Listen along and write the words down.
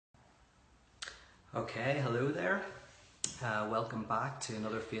Okay, hello there. Welcome back to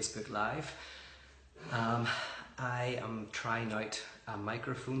another Facebook Live. I am trying out a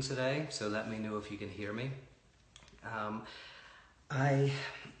microphone today, so let me know if you can hear me. I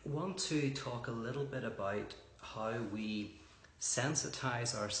want to talk a little bit about how we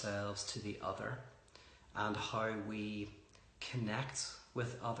sensitize ourselves to the other and how we connect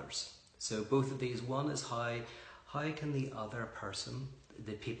with others. So both of these, one is how can the other person,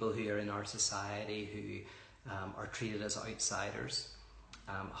 the people who are in our society who are treated as outsiders,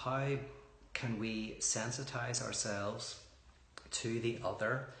 how can we sensitize ourselves to the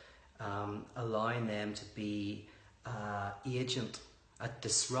other, allowing them to be a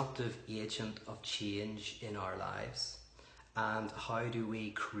disruptive agent of change in our lives, and how do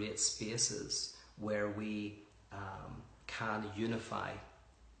we create spaces where we can unify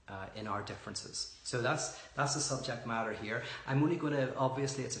in our differences. So that's the subject matter here. I'm only going to,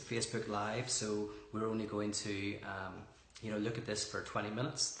 obviously it's a Facebook Live, so we're only going to look at this for 20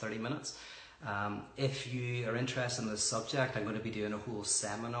 minutes, 30 minutes. If you are interested in this subject, I'm going to be doing a whole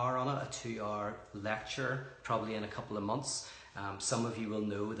seminar on it, a 2-hour lecture, probably in a couple of months. Some of you will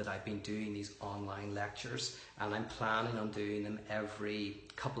know that I've been doing these online lectures, and I'm planning on doing them every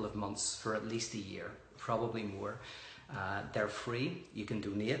couple of months for at least a year, probably more. They're free, you can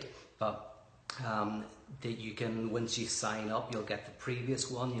donate, but you can, once you sign up, you'll get the previous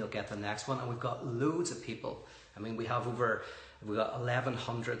one, you'll get the next one, and we've got loads of people. I mean, we've got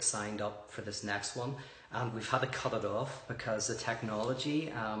 1,100 signed up for this next one, and we've had to cut it off because the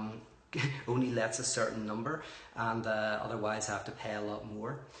technology only lets a certain number, and otherwise I have to pay a lot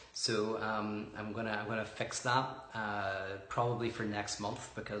more. So I'm gonna fix that probably for next month,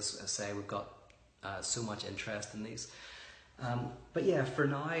 because as I say, we've got so much interest in these. But yeah, for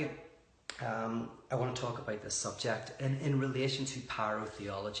now, I want to talk about this subject in relation to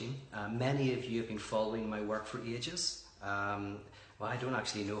parotheology. Many of you have been following my work for ages. Well, I don't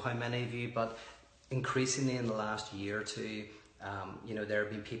actually know how many of you, but increasingly in the last year or two, there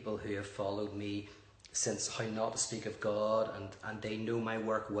have been people who have followed me since How Not to Speak of God, and they know my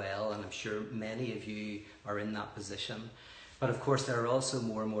work well, and I'm sure many of you are in that position. But of course, there are also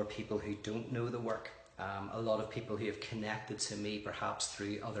more and more people who don't know the work. A lot of people who have connected to me, perhaps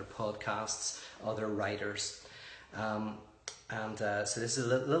through other podcasts, other writers. So this is a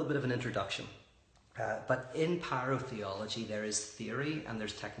little bit of an introduction. But in parotheology, there is theory and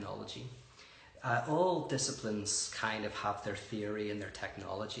there's technology. All disciplines kind of have their theory and their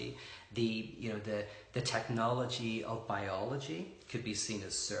technology. The technology of biology could be seen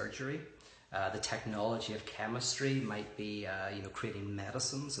as surgery. The technology of chemistry might be creating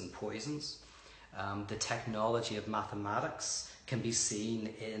medicines and poisons. The technology of mathematics can be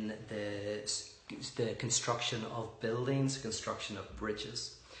seen in the construction of buildings, construction of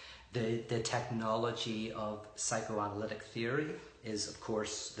bridges. The technology of psychoanalytic theory is, of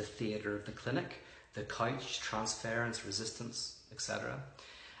course, the theatre of the clinic, the couch, transference, resistance, etc.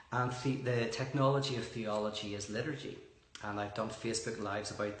 And the technology of theology is liturgy. And I've done Facebook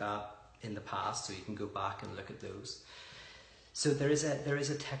Lives about that in the past, so you can go back and look at those. So there is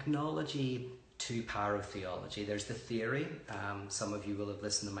a technology to parotheology. There's the theory. Some of you will have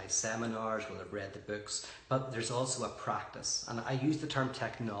listened to my seminars, will have read the books, but there's also a practice. And I use the term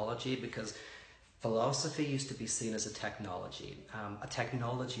technology because philosophy used to be seen as a technology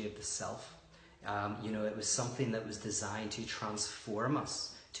of the self. It was something that was designed to transform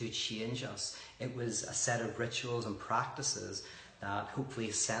us, to change us. It was a set of rituals and practices that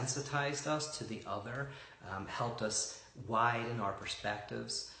hopefully sensitized us to the other, helped us widen our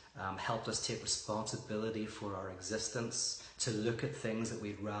perspectives, helped us take responsibility for our existence, to look at things that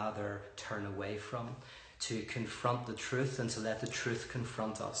we'd rather turn away from, to confront the truth and to let the truth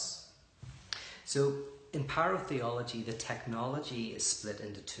confront us. So in parotheology, the technology is split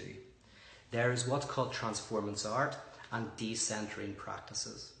into two. There is what's called transformance art and decentering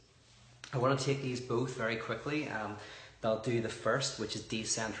practices. I want to take these both very quickly. I'll do the first, which is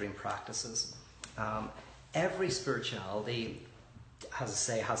decentering practices. Every spirituality, as I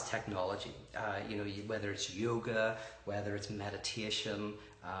say, has technology. Whether it's yoga, whether it's meditation,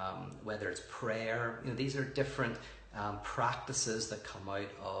 whether it's prayer. These are different practices that come out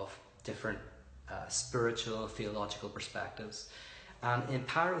of different spiritual, theological perspectives. And in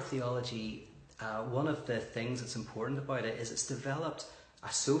parotheology, one of the things that's important about it is it's developed.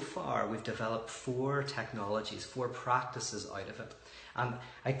 So far, we've developed 4 technologies, 4 practices out of it. And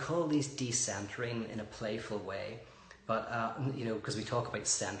I call these decentering in a playful way, but because we talk about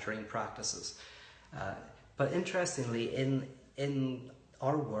centering practices. But interestingly, in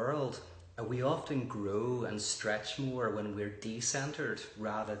our world, we often grow and stretch more when we're decentered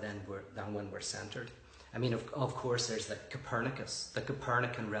rather than when we're centered. I mean, of course, there's the Copernicus. The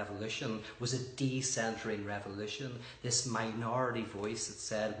Copernican revolution was a decentering revolution. This minority voice that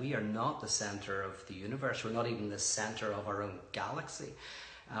said, we are not the center of the universe. We're not even the center of our own galaxy.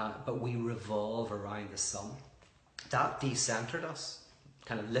 But we revolve around the sun. That decentered us,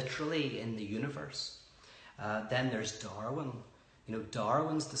 kind of literally in the universe. Then there's Darwin. You know,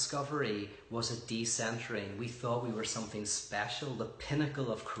 Darwin's discovery was a decentering. We thought we were something special, the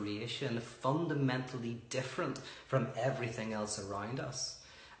pinnacle of creation, fundamentally different from everything else around us.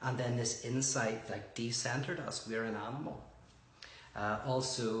 And then this insight like decentered us. We're an animal.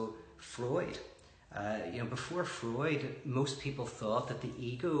 Also, Freud. Before Freud, most people thought that the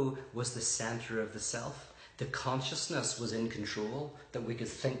ego was the center of the self. The consciousness was in control, that we could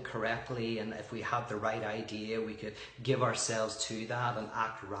think correctly, and if we had the right idea, we could give ourselves to that and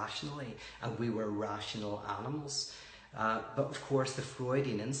act rationally, and we were rational animals. But of course, the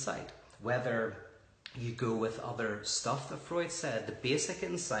Freudian insight, whether you go with other stuff that Freud said, the basic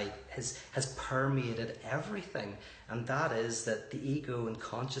insight has permeated everything, and that is that the ego and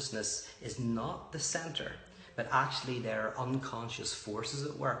consciousness is not the center, but actually there are unconscious forces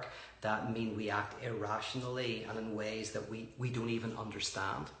at work that mean we act irrationally and in ways that we don't even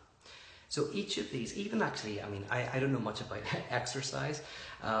understand. So each of these, even actually, I mean, I don't know much about exercise,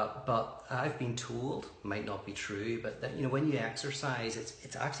 but I've been told, might not be true, but that, you know, when you exercise,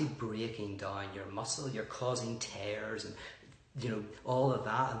 it's actually breaking down your muscle, you're causing tears and, you know, all of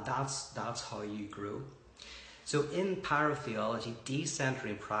that, and that's how you grow. So in paratheology,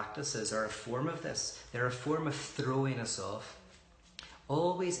 decentering practices are a form of this. They're a form of throwing us off,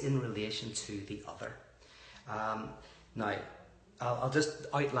 always in relation to the other. Now, I'll just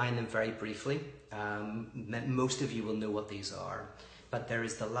outline them very briefly. Most of you will know what these are. But there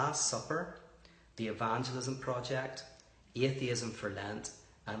is the Last Supper, the Evangelism Project, Atheism for Lent,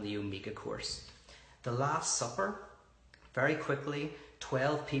 and the Omega Course. The Last Supper, very quickly,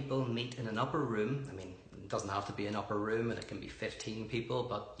 12 people meet in an upper room. I mean, it doesn't have to be an upper room, and it can be 15 people,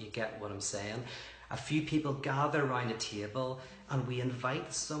 but you get what I'm saying. A few people gather around a table, and we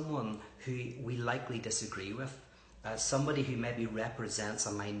invite someone who we likely disagree with. Somebody who maybe represents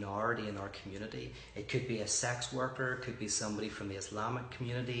a minority in our community. It could be a sex worker, it could be somebody from the Islamic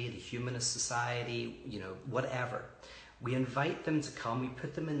community, the Humanist Society, you know, whatever. We invite them to come, we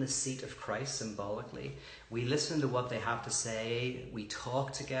put them in the seat of Christ symbolically. We listen to what they have to say, we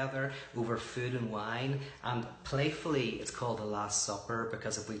talk together over food and wine, and playfully it's called the Last Supper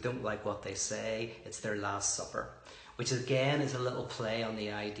because if we don't like what they say, it's their Last Supper. Which again is a little play on the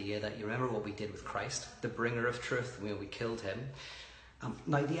idea that you remember what we did with Christ, the bringer of truth, when we killed him.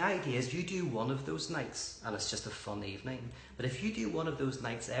 Now the idea is you do one of those nights and it's just a fun evening. But if you do one of those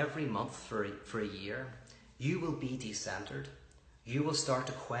nights every month for a year, you will be decentered. You will start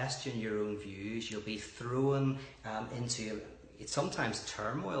to question your own views. You'll be thrown into sometimes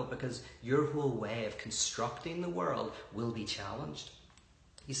turmoil because your whole way of constructing the world will be challenged.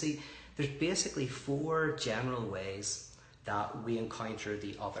 You see, there's basically 4 general ways that we encounter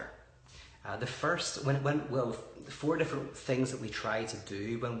the other. The first, 4 different things that we try to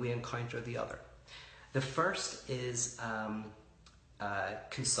do when we encounter the other. The first is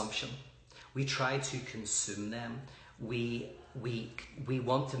consumption. We try to consume them. We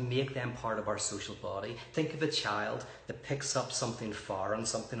want to make them part of our social body. Think of a child that picks up something foreign,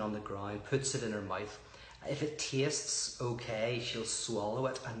 something on the ground, puts it in her mouth. If it tastes okay, she'll swallow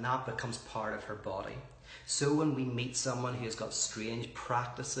it, and that becomes part of her body. So when we meet someone who has got strange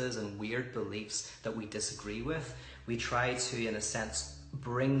practices and weird beliefs that we disagree with, we try to, in a sense,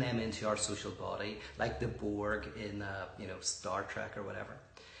 bring them into our social body, like the Borg in Star Trek or whatever.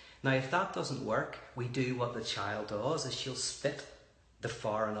 Now, if that doesn't work, we do what the child does, is she'll spit the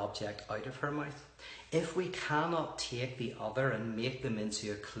foreign object out of her mouth. If we cannot take the other and make them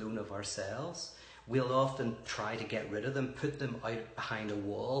into a clone of ourselves, we'll often try to get rid of them, put them out behind a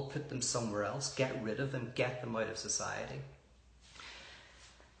wall, put them somewhere else, get rid of them, get them out of society.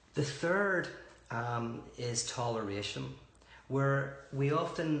 The third is toleration, where we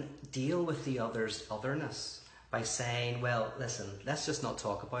often deal with the other's otherness by saying, well, listen, let's just not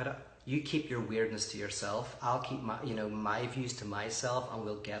talk about it. You keep your weirdness to yourself, I'll keep my views to myself, and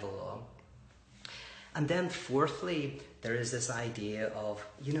we'll get along. And then fourthly, there is this idea of,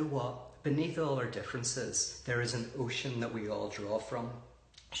 you know what? Beneath all our differences, there is an ocean that we all draw from.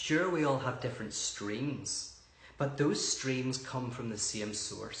 Sure, we all have different streams, but those streams come from the same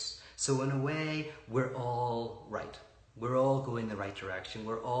source. So in a way, we're all right. We're all going the right direction.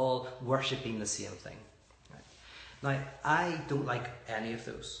 We're all worshipping the same thing. Right? Now, I don't like any of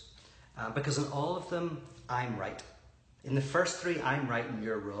those. Because in all of them, I'm right. In the first three, I'm right and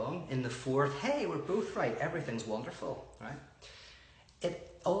you're wrong. In the fourth, hey, we're both right, everything's wonderful, right?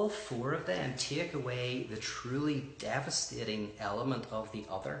 All four of them take away the truly devastating element of the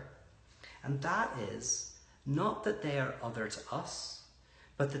other. And that is not that they are other to us,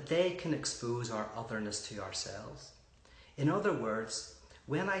 but that they can expose our otherness to ourselves. In other words,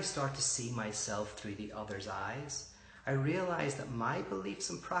 when I start to see myself through the other's eyes, I realize that my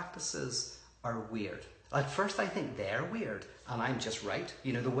beliefs and practices are weird. At first I think they're weird and I'm just right.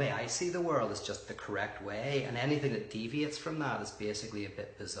 You know, the way I see the world is just the correct way, and anything that deviates from that is basically a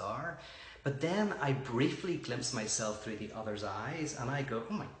bit bizarre. But then I briefly glimpse myself through the other's eyes and I go,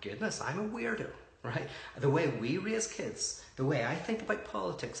 oh my goodness, I'm a weirdo, right? The way we raise kids, the way I think about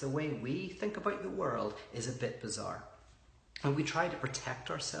politics, the way we think about the world is a bit bizarre. And we try to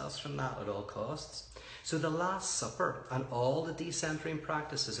protect ourselves from that at all costs. So the Last Supper and all the decentering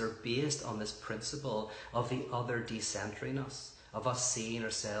practices are based on this principle of the other decentering us, of us seeing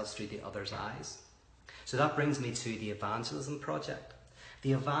ourselves through the other's eyes. So that brings me to the Evangelism Project.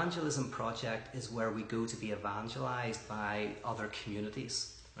 The Evangelism Project is where we go to be evangelized by other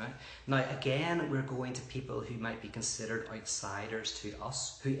communities. Right? Now again, we're going to people who might be considered outsiders to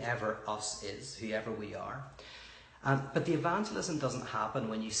us, whoever us is, whoever we are. But the evangelism doesn't happen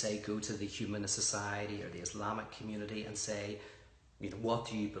when you say go to the Humanist Society or the Islamic community and say, you know, what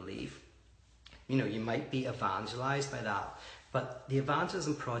do you believe? You know, you might be evangelized by that. But the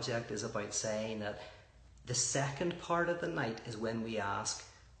Evangelism Project is about saying that the second part of the night is when we ask,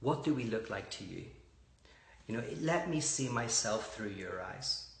 what do we look like to you? You know, let me see myself through your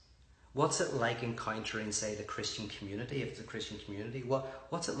eyes. What's it like encountering, say, the Christian community, if it's a Christian community?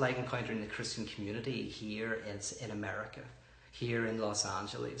 What's it like encountering the Christian community here in America, here in Los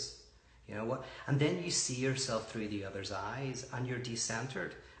Angeles? You know what? And then you see yourself through the other's eyes and you're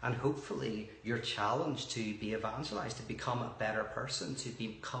decentered. And hopefully you're challenged to be evangelized, to become a better person, to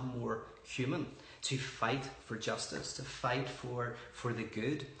become more human, to fight for justice, to fight for the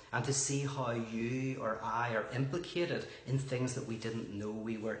good, and to see how you or I are implicated in things that we didn't know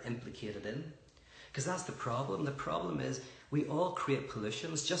we were implicated in. Because that's the problem. The problem is we all create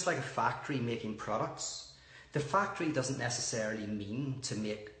pollutions, just like a factory making products. The factory doesn't necessarily mean to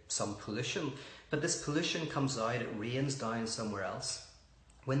make some pollution, but this pollution comes out, it rains down somewhere else.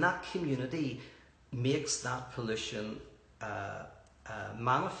 When that community makes that pollution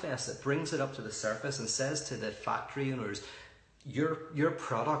manifest, it brings it up to the surface and says to the factory owners, your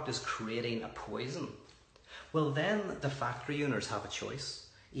product is creating a poison. Well, then the factory owners have a choice.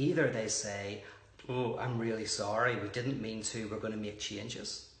 Either they say, oh, I'm really sorry, we didn't mean to, we're going to make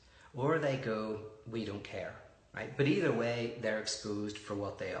changes. Or they go, we don't care. Right? But either way, they're exposed for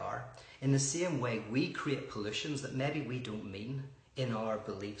what they are. In the same way, we create pollutions that maybe we don't mean in our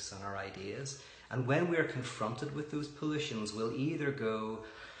beliefs and our ideas. And when we're confronted with those pollutions, we'll either go,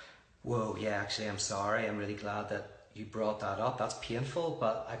 whoa, yeah, actually, I'm sorry, I'm really glad that you brought that up, that's painful,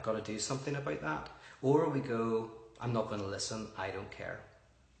 but I've got to do something about that. Or we go, I'm not going to listen, I don't care.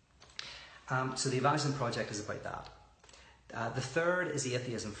 So the Evangelism Project is about that. The third is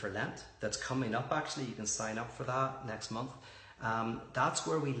Atheism for Lent. That's coming up, actually. You can sign up for that next month. That's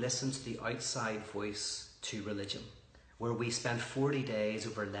where we listen to the outside voice to religion, where we spend 40 days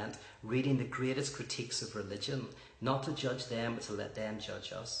over Lent reading the greatest critiques of religion, not to judge them, but to let them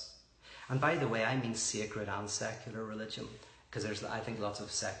judge us. And by the way, I mean sacred and secular religion, because there's, I think, lots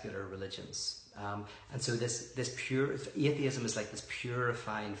of secular religions. And so this pure atheism is like this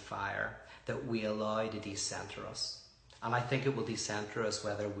purifying fire that we allow to decenter us. And I think it will decenter us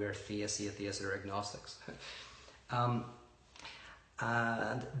whether we're theists, atheists, or agnostics.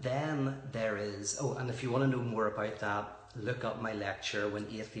 And then there is, oh, and if you want to know more about that, look up my lecture, When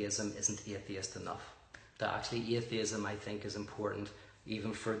Atheism Isn't Atheist Enough. That actually atheism, I think, is important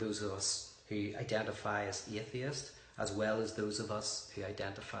even for those of us who identify as atheist, as well as those of us who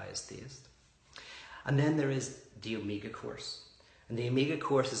identify as theist. And then there is the Omega Course. And the Omega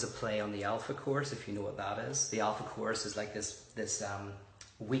Course is a play on the Alpha Course, if you know what that is. The Alpha Course is like this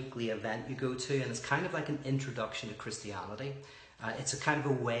weekly event you go to, and it's kind of like an introduction to Christianity. It's a kind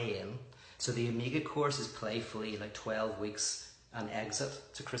of a way in. So the Omega Course is playfully like 12 weeks an exit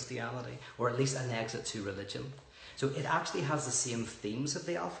to Christianity, or at least an exit to religion. So it actually has the same themes of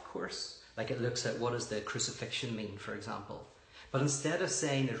the Alpha Course. Like it looks at what does the crucifixion mean, for example. But instead of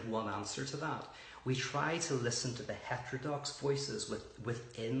saying there's one answer to that, we try to listen to the heterodox voices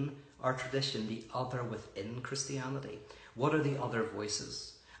within our tradition, the other within Christianity. What are the other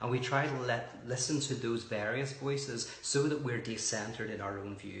voices? And we try to listen to those various voices so that we're decentered in our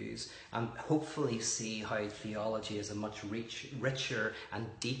own views and hopefully see how theology is a much richer and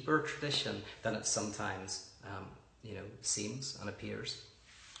deeper tradition than it sometimes seems and appears.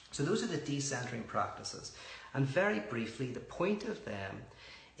 So those are the decentering practices. And very briefly, the point of them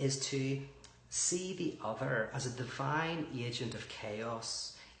is to see the other as a divine agent of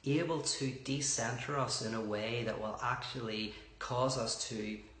chaos, able to decenter us in a way that will actually cause us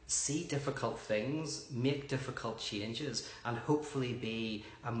to see difficult things, make difficult changes, and hopefully be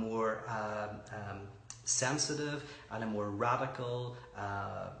a more sensitive and a more radical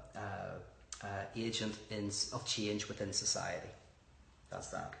agent of change within society. That's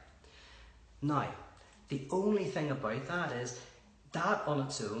that. Now, the only thing about that is that on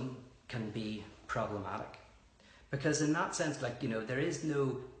its own can be problematic. Because in that sense, there is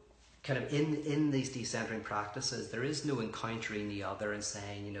no kind of, in these decentering practices, there is no encountering the other and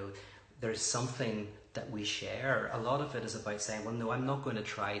saying, there's something that we share. A lot of it is about saying, well, no, I'm not going to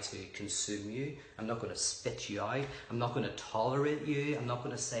try to consume you. I'm not going to spit you out. I'm not going to tolerate you. I'm not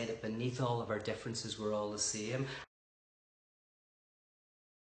going to say that beneath all of our differences, we're all the same.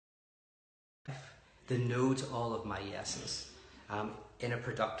 The no to all of my yeses in a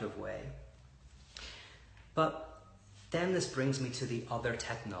productive way. But then this brings me to the other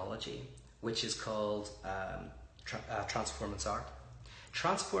technology, which is called transformance art.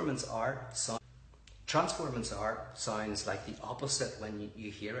 Transformance art sounds like the opposite when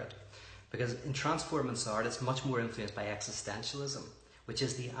you hear it. Because in transformance art, it's much more influenced by existentialism, which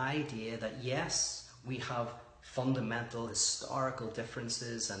is the idea that yes, we have fundamental historical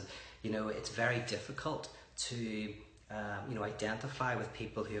differences, and it's very difficult to identify with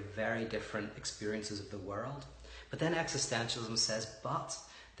people who have very different experiences of the world. But then existentialism says, but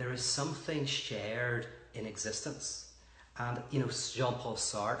there is something shared in existence. And Jean-Paul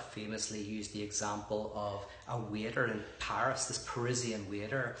Sartre famously used the example of a waiter in Paris, this Parisian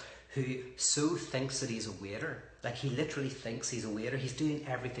waiter, who so thinks that he's a waiter. Like, he literally thinks he's a waiter. He's doing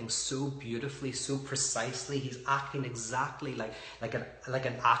everything so beautifully, so precisely. He's acting exactly like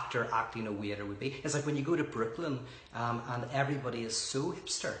an actor acting a waiter would be. It's like when you go to Brooklyn and everybody is so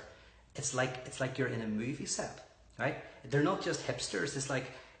hipster. It's like you're in a movie set, right? They're not just hipsters. It's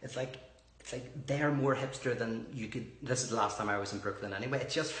like they're more hipster than you could. This is the last time I was in Brooklyn anyway. It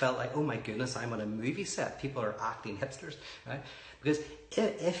just felt like, oh my goodness, I'm on a movie set. People are acting hipsters, right? Because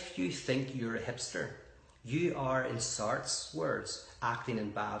if you think you're a hipster, you are, in Sartre's words, acting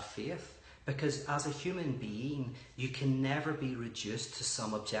in bad faith. Because as a human being, you can never be reduced to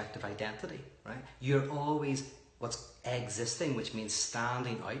some objective identity, right? You're always what's existing, which means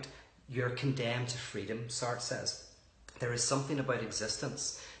standing out. You're condemned to freedom, Sartre says. There is something about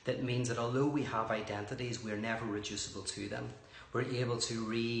existence that means that although we have identities, we're never reducible to them. We're able to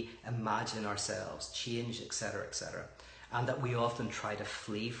reimagine ourselves, change, etc., etc. And that we often try to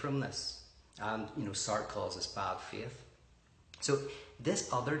flee from this. And, Sartre calls this bad faith. So this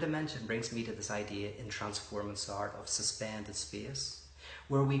other dimension brings me to this idea in transformance art of suspended space,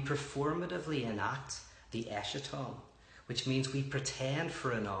 where we performatively enact the eschaton, which means we pretend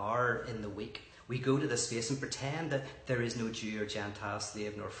for an hour in the week. We go to this space and pretend that there is no Jew or Gentile,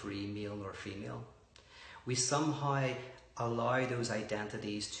 slave nor free, male nor female. We somehow allow those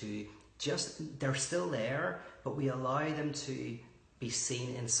identities to they're still there, but we allow them to be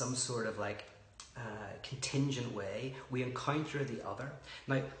seen in some sort of contingent way. We encounter the other.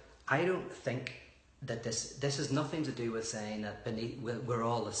 Now, I don't think that this has nothing to do with saying that we're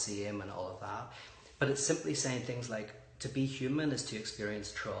all the same and all of that, but it's simply saying things like, to be human is to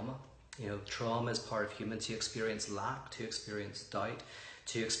experience trauma. Trauma is part of human, to experience lack, to experience doubt,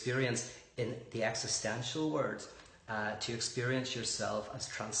 to experience, in the existential words, to experience yourself as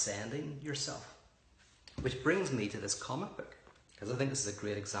transcending yourself. Which brings me to this comic book, because I think this is a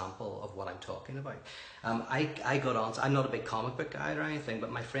great example of what I'm talking about. I got on, I'm not a big comic book guy or anything,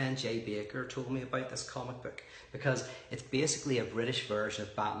 but my friend Jay Baker told me about this comic book, because it's basically a British version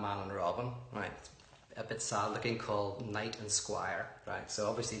of Batman and Robin, right? It's a bit sad looking, called Knight and Squire, right? So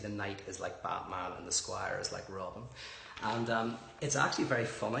obviously the Knight is like Batman and the Squire is like Robin. And it's actually very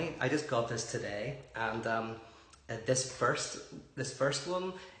funny. I just got this today, and this first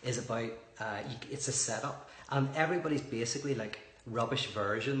one is about, it's a setup, and everybody's basically like rubbish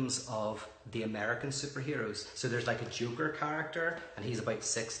versions of the American superheroes. So there's like a Joker character, and he's about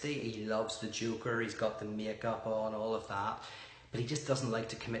 60, he loves the Joker, he's got the makeup on, all of that, but he just doesn't like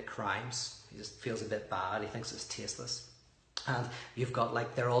to commit crimes. He just feels a bit bad, he thinks it's tasteless. And you've got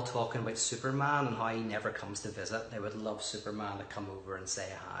like, they're all talking about Superman and how he never comes to visit. They would love Superman to come over and say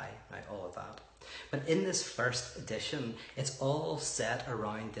hi, right? All of that. But in this first edition, it's all set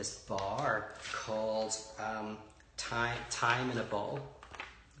around this bar called Time in a Ball.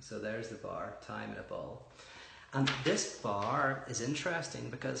 So there's the bar, Time in a Ball. And this bar is interesting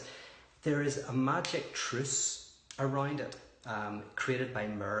because there is a magic truce around it, created by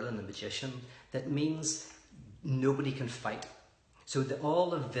Merlin the magician, that means nobody can fight. So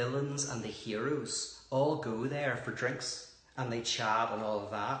all the villains and the heroes all go there for drinks and they chat and all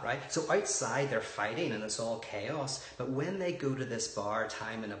of that, right? So outside they're fighting and it's all chaos. But when they go to this bar,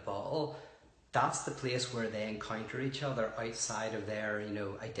 Time in a Ball, that's the place where they encounter each other outside of their,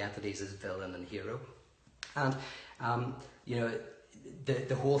 identities as villain and hero. And,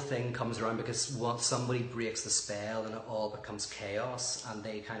 the whole thing comes around because once somebody breaks the spell and it all becomes chaos and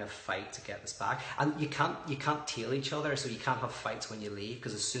they kind of fight to get this back. And you can't tail each other, so you can't have fights when you leave,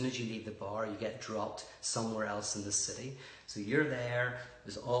 because as soon as you leave the bar, you get dropped somewhere else in the city. So you're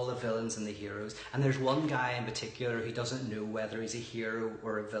there's all the villains and the heroes, and there's one guy in particular who doesn't know whether he's a hero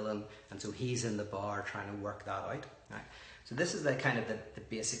or a villain, and so he's in the bar trying to work that out. Right? So this is the kind of the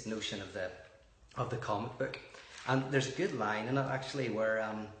basic notion of the comic book. And there's a good line in it actually where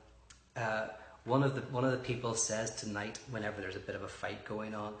one of the people says to Knight, whenever there's a bit of a fight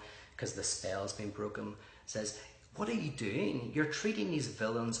going on because the spell's been broken, says, "What are you doing? You're treating these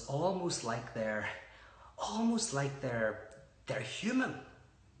villains almost like they're human,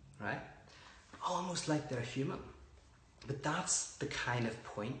 right? Almost like they're human." But that's the kind of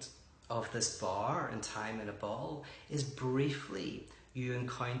point of this bar in Time in a Ball, is briefly you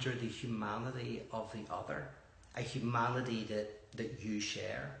encounter the humanity of the other. A humanity that you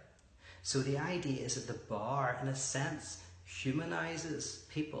share. So the idea is that the bar, in a sense, humanizes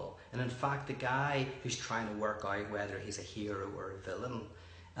people. And in fact, the guy who's trying to work out whether he's a hero or a villain,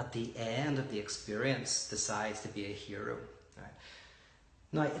 at the end of the experience decides to be a hero. Right?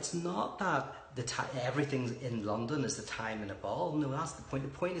 Now, it's not that everything in London is the Time in a Ball. No, that's the point.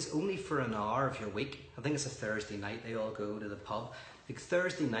 The point is only for an hour of your week. I think it's a Thursday night. They all go to the pub. Like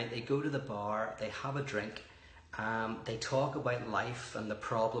Thursday night, they go to the bar, they have a drink, they talk about life and the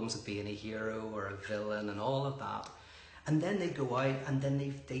problems of being a hero or a villain and all of that. And then they go out and then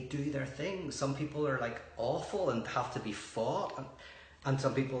they do their thing. Some people are like awful and have to be fought, and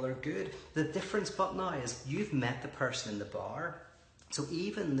some people are good. The difference but now is you've met the person in the bar. So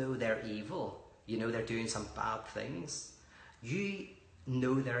even though they're evil, they're doing some bad things, you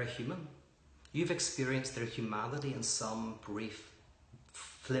know they're a human. You've experienced their humanity in some brief,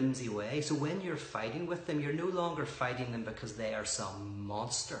 flimsy way. So when you're fighting with them, you're no longer fighting them because they are some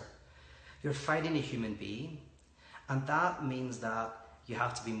monster. You're fighting a human being. And that means that you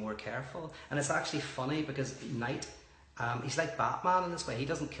have to be more careful. And it's actually funny because Knight, he's like Batman in this way. He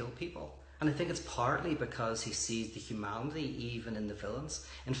doesn't kill people. And I think it's partly because he sees the humanity even in the villains.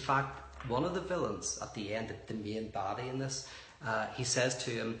 In fact, one of the villains at the end, the main baddie in this, he says to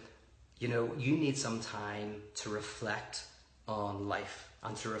him, you need some time to reflect on life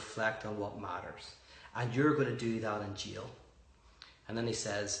and to reflect on what matters. And you're going to do that in jail. And then he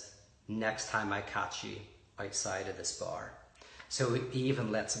says, next time I catch you outside of this bar. So he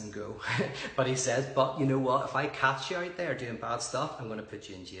even lets him go. But he says, but you know what? If I catch you out there doing bad stuff, I'm going to put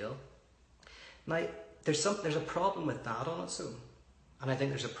you in jail. Now, there's a problem with that on its own. And I think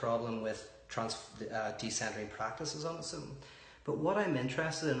there's a problem with decentering practices on its own. But what I'm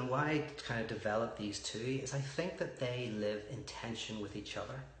interested in, and why I kind of developed these two, is I think that they live in tension with each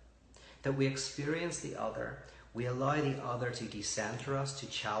other. That we experience the other, we allow the other to decenter us, to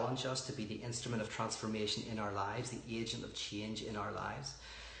challenge us, to be the instrument of transformation in our lives, the agent of change in our lives.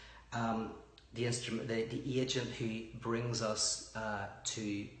 The agent who brings us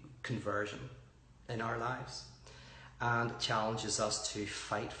to conversion in our lives and challenges us to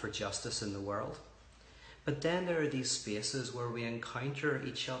fight for justice in the world. But then there are these spaces where we encounter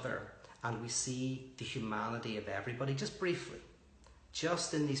each other and we see the humanity of everybody, just briefly,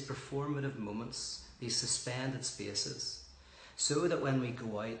 just in these performative moments, these suspended spaces, so that when we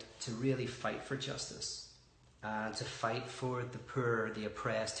go out to really fight for justice, to fight for the poor, the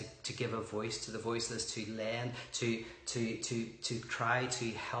oppressed, to give a voice to the voiceless, to lend, to try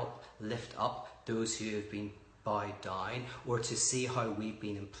to help lift up those who have been bowed down, or to see how we've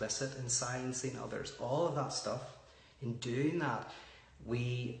been implicit in silencing others, all of that stuff. In doing that,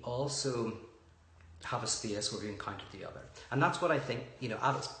 we also have a space where we encounter the other. And that's what I think,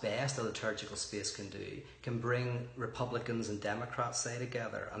 at its best, a liturgical space can do, can bring Republicans and Democrats, say,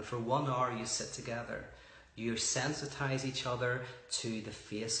 together. And for 1 hour you sit together, you sensitize each other to the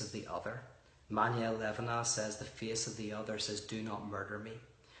face of the other. Manuel Levinas says the face of the other says, do not murder me.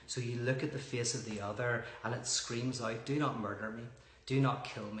 So you look at the face of the other and it screams out, do not murder me, do not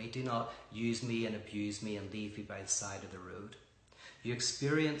kill me, do not use me and abuse me and leave me by the side of the road. You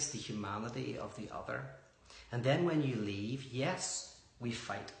experience the humanity of the other. And then when you leave, yes, we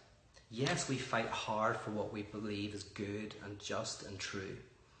fight. Yes, we fight hard for what we believe is good and just and true.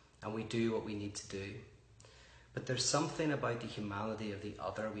 And we do what we need to do. But there's something about the humanity of the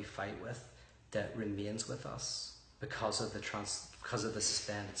other we fight with that remains with us because of the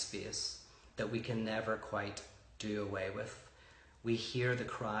suspended space that we can never quite do away with. We hear the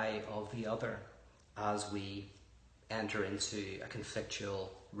cry of the other as we enter into a conflictual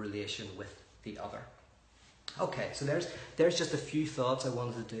relation with the other. Okay, so there's just a few thoughts I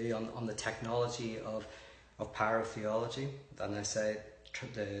wanted to do on the technology of paratheology, and I say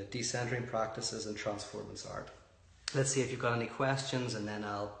the decentering practices and transformance art. Let's see if you've got any questions, and then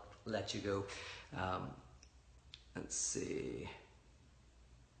I'll let you go. Let's see.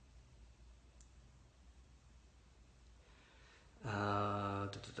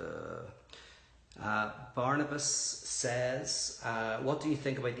 Barnabas says, what do you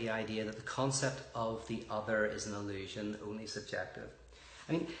think about the idea that the concept of the other is an illusion, only subjective?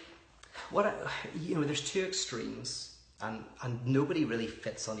 I mean, there's two extremes. And nobody really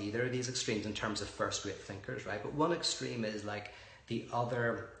fits on either of these extremes in terms of first-rate thinkers, right? But one extreme is like the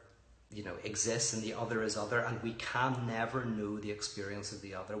other, exists and the other is other, and we can never know the experience of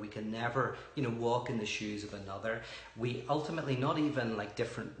the other. We can never, walk in the shoes of another. We ultimately, not even like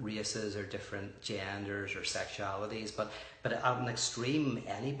different races or different genders or sexualities, but at an extreme,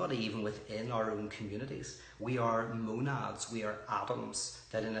 anybody, even within our own communities, we are monads, we are atoms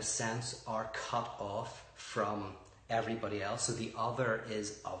that in a sense are cut off from everybody else. So the other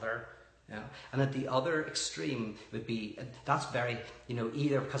is other. And at the other extreme would be, that's very,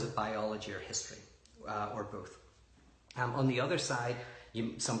 either because of biology or history, or both. On the other side,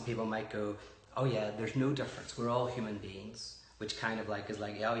 some people might go, oh yeah, there's no difference. We're all human beings, which kind of like is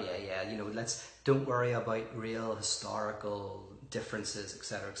like, oh yeah, don't worry about real historical differences,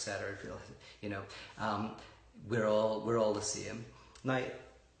 etc., we're all the same. Now,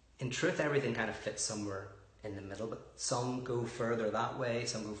 in truth, everything kind of fits somewhere in the middle, but some go further that way,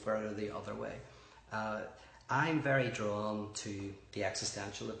 some go further the other way. I'm very drawn to the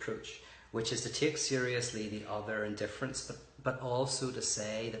existential approach, which is to take seriously the other and difference, but also to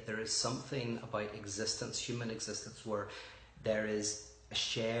say that there is something about existence, human existence, where there is a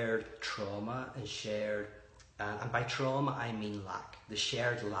shared trauma and shared, and by trauma I mean lack, the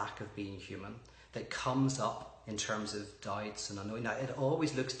shared lack of being human that comes up in terms of doubts and unknowing. Now, it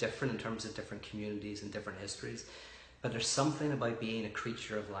always looks different in terms of different communities and different histories, but there's something about being a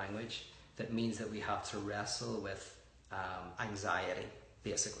creature of language that means that we have to wrestle with anxiety,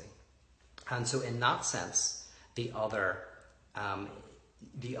 basically. And so in that sense, there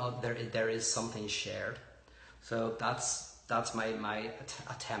is something shared. So that's my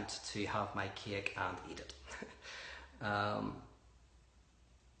attempt to have my cake and eat it.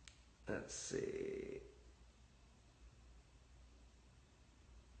 Let's see.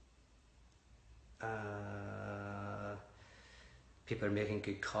 People are making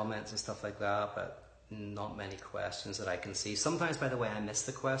good comments and stuff like that, but not many questions that I can see. Sometimes, by the way, I miss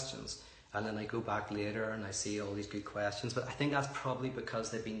the questions, and then I go back later and I see all these good questions, but I think that's probably because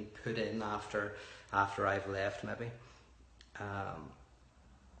they've been put in after I've left, maybe.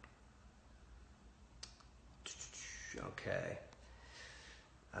 Okay.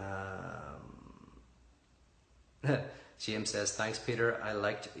 James says, thanks Peter, I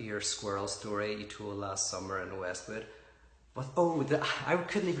liked your squirrel story you told last summer in Westwood. But I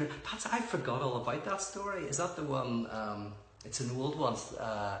couldn't even, I forgot all about that story. Is that the one, it's an old one,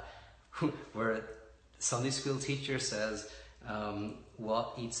 where the Sunday school teacher says,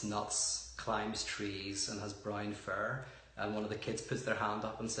 what eats nuts, climbs trees and has brown fur? And one of the kids puts their hand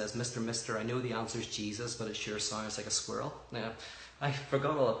up and says, Mister, I know the answer is Jesus, but it sure sounds like a squirrel. Yeah. I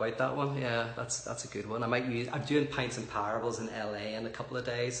forgot all about that one. Yeah, that's a good one. I'm doing Pints and Parables in LA in a couple of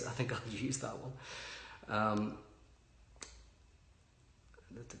days. I think I'll use that one.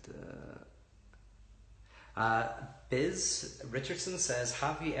 Biz Richardson says,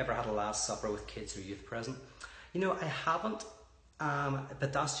 have you ever had a Last Supper with kids or youth present? I haven't,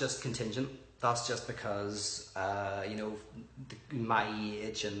 but that's just contingent. That's just because, my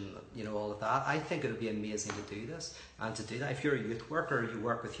age and, all of that. I think it would be amazing to do this and to do that. If you're a youth worker, you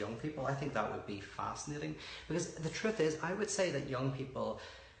work with young people, I think that would be fascinating. Because the truth is, I would say that young people,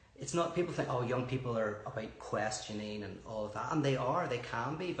 it's not, people think, oh, young people are about questioning and all of that. And they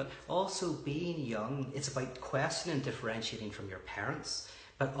can be. But also being young, it's about questioning and differentiating from your parents.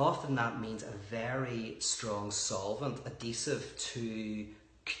 But often that means a very strong solvent, adhesive to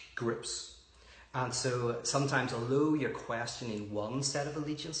groups. And so sometimes, although you're questioning one set of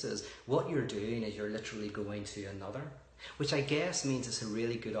allegiances, what you're doing is you're literally going to another, which I guess means it's a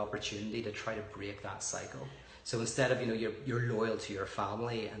really good opportunity to try to break that cycle. So instead of, you're loyal to your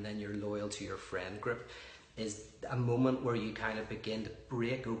family and then you're loyal to your friend group, is a moment where you kind of begin to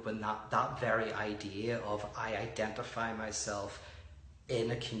break open that very idea of I identify myself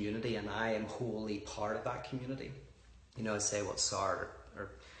in a community and I am wholly part of that community. I say what Sartre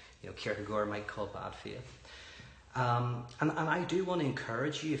or Kierkegaard might call bad faith. And I do want to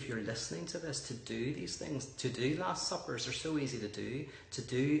encourage you, if you're listening to this, to do these things, to do Last Suppers. They're so easy to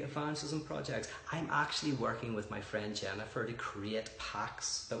do evangelism projects. I'm actually working with my friend Jennifer to create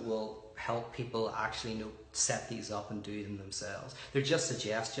packs that will help people actually set these up and do them themselves. They're just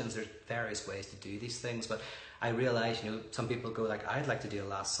suggestions. There's various ways to do these things, but I realize, some people go like, I'd like to do a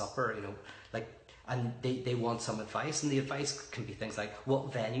Last Supper, and they want some advice, and the advice can be things like,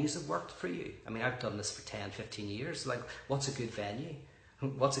 what venues have worked for you? I mean, I've done this for 10, 15 years. Like, what's a good venue?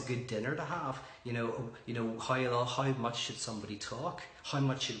 What's a good dinner to have? How much should somebody talk? How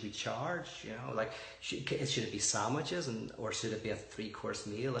much should we charge? Should it be sandwiches or should it be a 3-course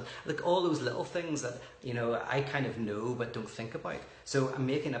meal? And like all those little things that, I kind of know but don't think about. So I'm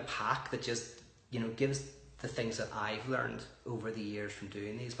making a pack that just, gives the things that I've learned over the years from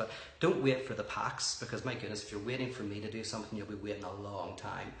doing these. But don't wait for the packs, because my goodness, if you're waiting for me to do something, you'll be waiting a long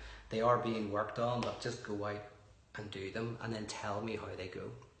time. They are being worked on, but just go out and do them and then tell me how they go.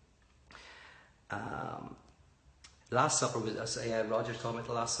 Last Supper was, Roger's talking about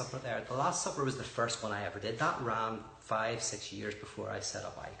the Last Supper there. The Last Supper was the first one I ever did. That ran 5-6 years before I set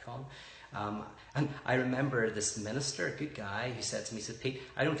up Icon. And I remember this minister, a good guy, who said to me, he said, Pete,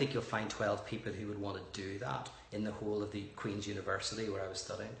 I don't think you'll find 12 people who would want to do that in the whole of the Queen's University where I was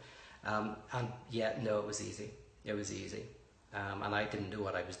studying. And yet, no, it was easy. It was easy. And I didn't know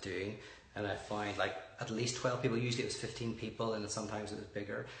what I was doing. And I found like at least 12 people, usually it was 15 people, and sometimes it was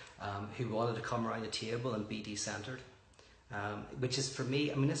bigger, who wanted to come around the table and be decentered. Which is, for me,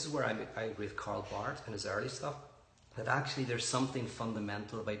 this is where I agree with Karl Barth and his early stuff, that actually there's something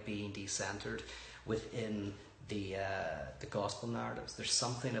fundamental about being decentered within the gospel narratives. There's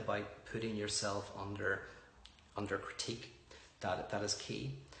something about putting yourself under critique that is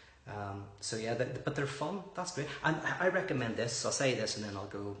key. But they're fun. That's great. And I recommend this. I'll say this and then I'll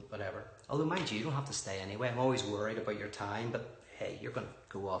go whatever. Although, mind you don't have to stay anyway. I'm always worried about your time, but hey, you're going to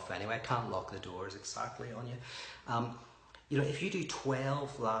go off anyway. I can't lock the doors exactly on you. If you do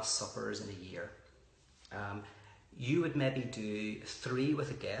 12 Last Suppers in a year, you would maybe do 3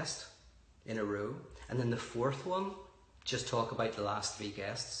 with a guest in a row, and then the 4th one, just talk about the last 3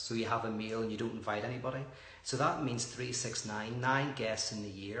 guests. So you have a meal and you don't invite anybody. So that means 3, 6, 9 guests in the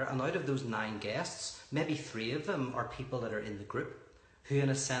year. And out of those 9 guests, maybe 3 of them are people that are in the group, who in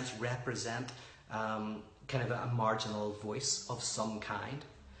a sense represent kind of a marginal voice of some kind.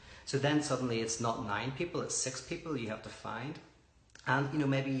 So then suddenly it's not 9 people, it's 6 people you have to find. And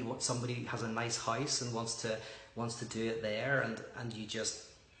maybe somebody has a nice house and wants to do it there, and you just,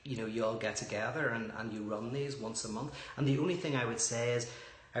 you all get together and you run these once a month. And the only thing I would say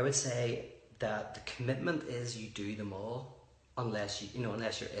that the commitment is you do them all, unless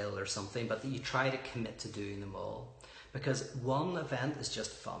you're ill or something, but that you try to commit to doing them all. Because one event is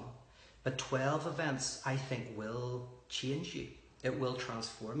just fun, but 12 events, I think, will change you. It will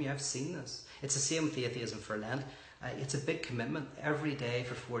transform you. I've seen this. It's the same with Atheism for Lent. It's a big commitment. Every day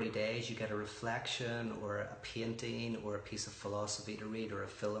for 40 days you get a reflection or a painting or a piece of philosophy to read or a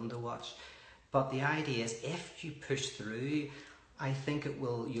film to watch. But the idea is, if you push through, I think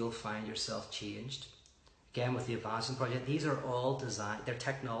you'll find yourself changed. Again, with the Evangelism Project, these are all designed, they're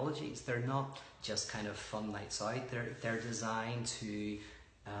technologies. They're not just kind of fun nights out. They're designed to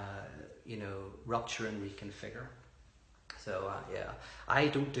rupture and reconfigure. So I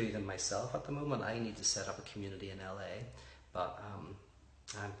don't do them myself at the moment. I need to set up a community in LA, but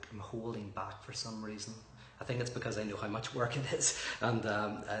I'm holding back for some reason. I think it's because I know how much work it is, and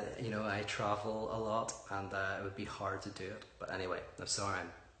I travel a lot, and it would be hard to do it. But anyway, I'm sorry,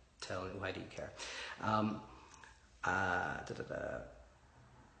 I'm telling you, why do you care?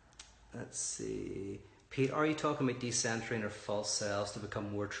 Let's see. Pete, are you talking about decentering our false selves to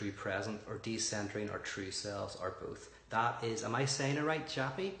become more true present, or decentering our true selves, or both? That is, am I saying it right,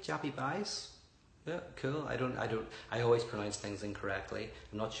 Jappy Bice? Yeah, cool. I always pronounce things incorrectly.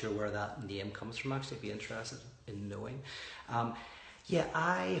 I'm not sure where that name comes from, actually. I'd be interested in knowing.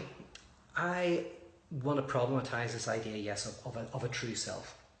 I want to problematize this idea, yes, of a true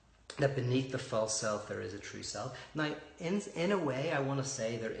self. that beneath the false self there is a true self. Now, in a way, I want to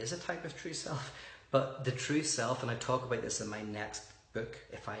say there is a type of true self, but the true self, and I talk about this in my next book,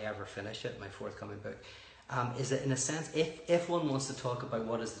 if I ever finish it, my forthcoming book, is that in a sense, if one wants to talk about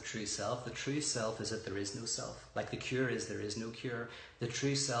what is the true self is that there is no self. Like the cure is there is no cure. The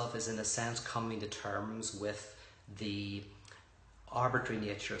true self is in a sense coming to terms with the arbitrary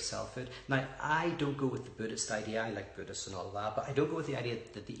nature of selfhood. Now, I don't go with the Buddhist idea. I like Buddhists and all that, but I don't go with the idea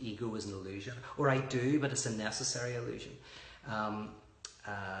that the ego is an illusion. Or I do, but it's a necessary illusion.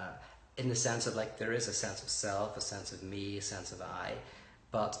 In the sense of like there is a sense of self, a sense of me, a sense of I,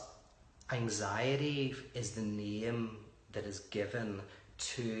 but anxiety is the name that is given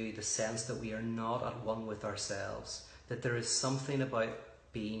to the sense that we are not at one with ourselves, that there is something about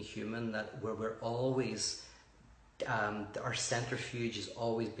being human that where we're always our centrifuge is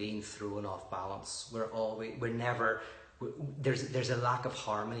always being thrown off balance. There's a lack of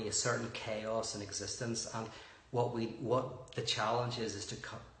harmony, a certain chaos in existence, and what the challenge is to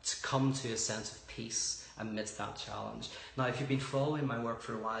come to a sense of peace amidst that challenge. Now, if you've been following my work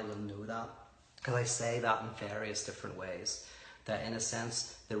for a while, you'll know that, because I say that in various different ways. That in a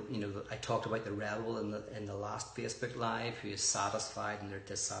sense, I talked about the rebel in the last Facebook Live who is satisfied in their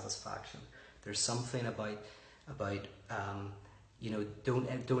dissatisfaction. There's something about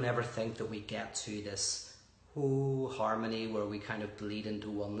don't ever think that we get to this harmony where we kind of bleed into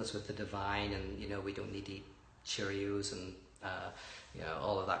oneness with the divine, and we don't need to eat Cheerios and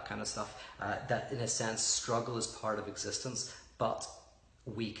all of that kind of stuff. That in a sense, struggle is part of existence, but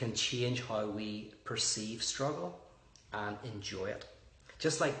we can change how we perceive struggle and enjoy it.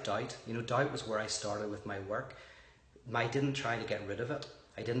 Just like doubt. Doubt was where I started with my work. I didn't try to get rid of it.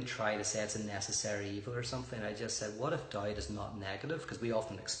 I didn't try to say it's a necessary evil or something. I just said, what if doubt is not negative? Because we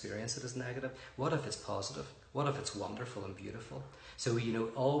often experience it as negative. What if it's positive? What if it's wonderful and beautiful? So,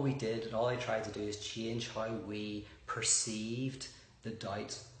 all we did and all I tried to do is change how we perceived the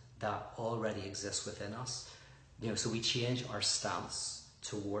doubt that already exists within us. So we change our stance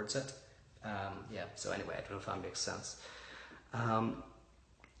towards it. So anyway, I don't know if that makes sense.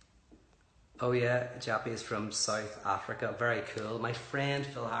 Oh yeah, Jappy is from South Africa. Very cool. My friend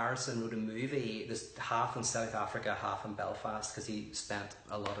Phil Harrison wrote a movie. There's half in South Africa, half in Belfast, because he spent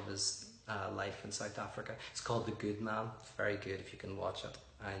a lot of his life in South Africa. It's called The Good Man. It's very good if you can watch it.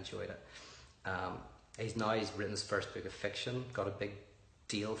 I enjoyed it. He's written his first book of fiction. Got a big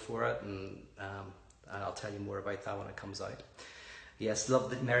deal for it, and I'll tell you more about that when it comes out. Yes,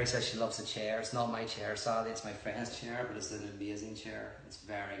 Mary says she loves the chair. It's not my chair, sadly. It's my friend's chair, but it's an amazing chair. It's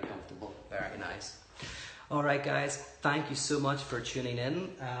very comfortable, very nice. All right, guys. Thank you so much for tuning in.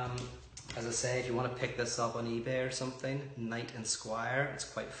 As I say, if you want to pick this up on eBay or something, Knight and Squire. It's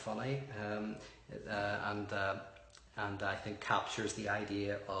quite funny, and I think captures the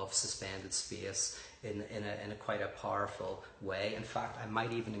idea of suspended space in a quite a powerful way. In fact, I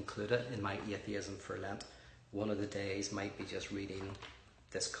might even include it in my Atheism for Lent. One of the days might be just reading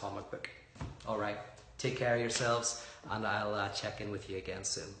this comic book. All right, take care of yourselves, and I'll check in with you again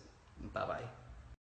soon. Bye-bye.